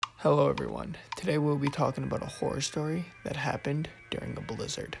Hello everyone. Today we'll be talking about a horror story that happened during a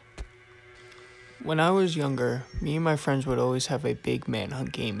blizzard. When I was younger, me and my friends would always have a big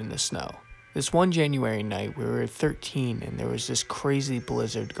manhunt game in the snow. This one January night, we were 13 and there was this crazy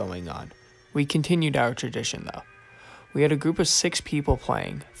blizzard going on. We continued our tradition though. We had a group of 6 people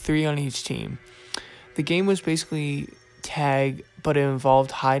playing, 3 on each team. The game was basically tag, but it involved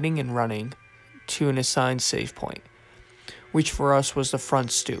hiding and running to an assigned save point, which for us was the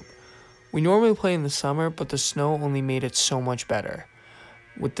front stoop. We normally play in the summer, but the snow only made it so much better,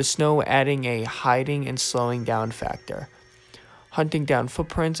 with the snow adding a hiding and slowing down factor, hunting down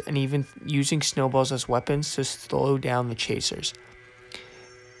footprints, and even using snowballs as weapons to slow down the chasers.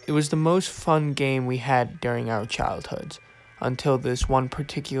 It was the most fun game we had during our childhoods, until this one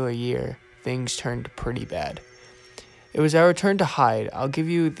particular year, things turned pretty bad. It was our turn to hide. I'll give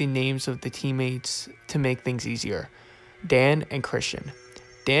you the names of the teammates to make things easier. Dan and Christian.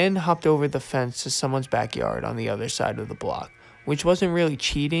 Dan hopped over the fence to someone's backyard on the other side of the block, which wasn't really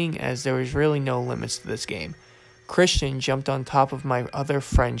cheating as there was really no limits to this game. Christian jumped on top of my other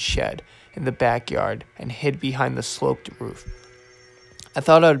friend's shed in the backyard and hid behind the sloped roof. I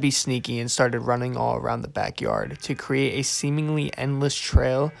thought I would be sneaky and started running all around the backyard to create a seemingly endless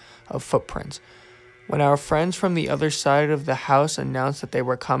trail of footprints. When our friends from the other side of the house announced that they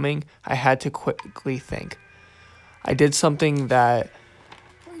were coming, I had to quickly think. I did something that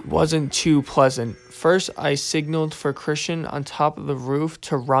wasn't too pleasant. First, I signaled for Christian on top of the roof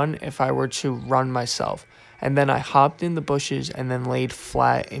to run if I were to run myself, and then I hopped in the bushes and then laid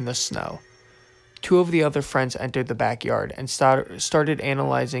flat in the snow. 2 of the other friends entered the backyard and started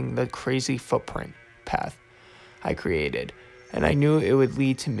analyzing the crazy footprint path I created, and I knew it would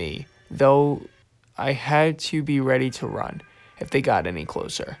lead to me, though I had to be ready to run if they got any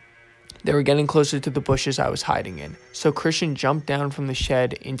closer. They were getting closer to the bushes I was hiding in, so Christian jumped down from the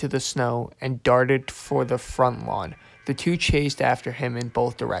shed into the snow and darted for the front lawn. The 2 chased after him in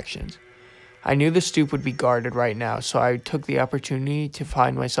both directions. I knew the stoop would be guarded right now, so I took the opportunity to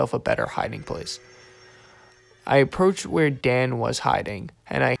find myself a better hiding place. I approached where Dan was hiding,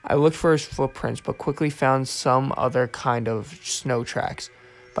 and I looked for his footprints, but quickly found some other kind of snow tracks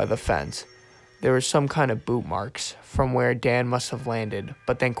by the fence. There were some kind of boot marks from where Dan must have landed,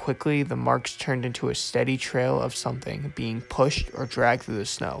 but then quickly the marks turned into a steady trail of something being pushed or dragged through the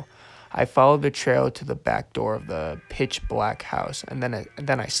snow. I followed the trail to the back door of the pitch black house, and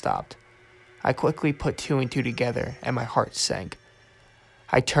then I stopped. I quickly put 2 and 2 together, and my heart sank.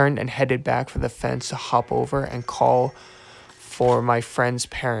 I turned and headed back for the fence to hop over and call for my friend's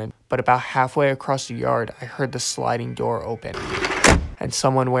parents, but about halfway across the yard, I heard the sliding door open, and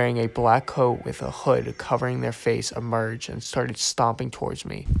someone wearing a black coat with a hood covering their face emerged and started stomping towards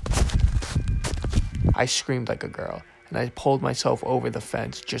me. I screamed like a girl, and I pulled myself over the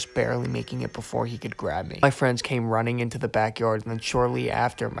fence, just barely making it before he could grab me. My friends came running into the backyard, and then shortly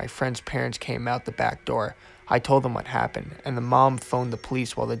after, my friend's parents came out the back door. I told them what happened, and the mom phoned the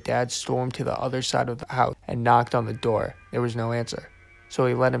police while the dad stormed to the other side of the house and knocked on the door. There was no answer, so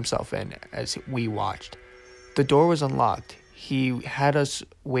he let himself in as we watched. The door was unlocked. He had us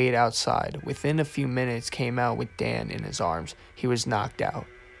wait outside. Within a few minutes, came out with Dan in his arms. He was knocked out.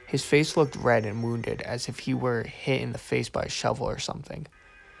 His face looked red and wounded, as if he were hit in the face by a shovel or something.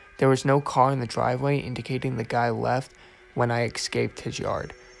 There was no car in the driveway, indicating the guy left when I escaped his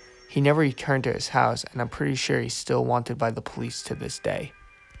yard. He never returned to his house, and I'm pretty sure he's still wanted by the police to this day.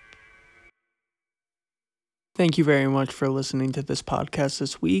 Thank you very much for listening to this podcast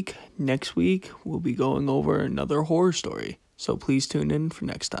this week. Next week, we'll be going over another horror story. So please tune in for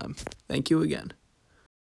next time. Thank you again.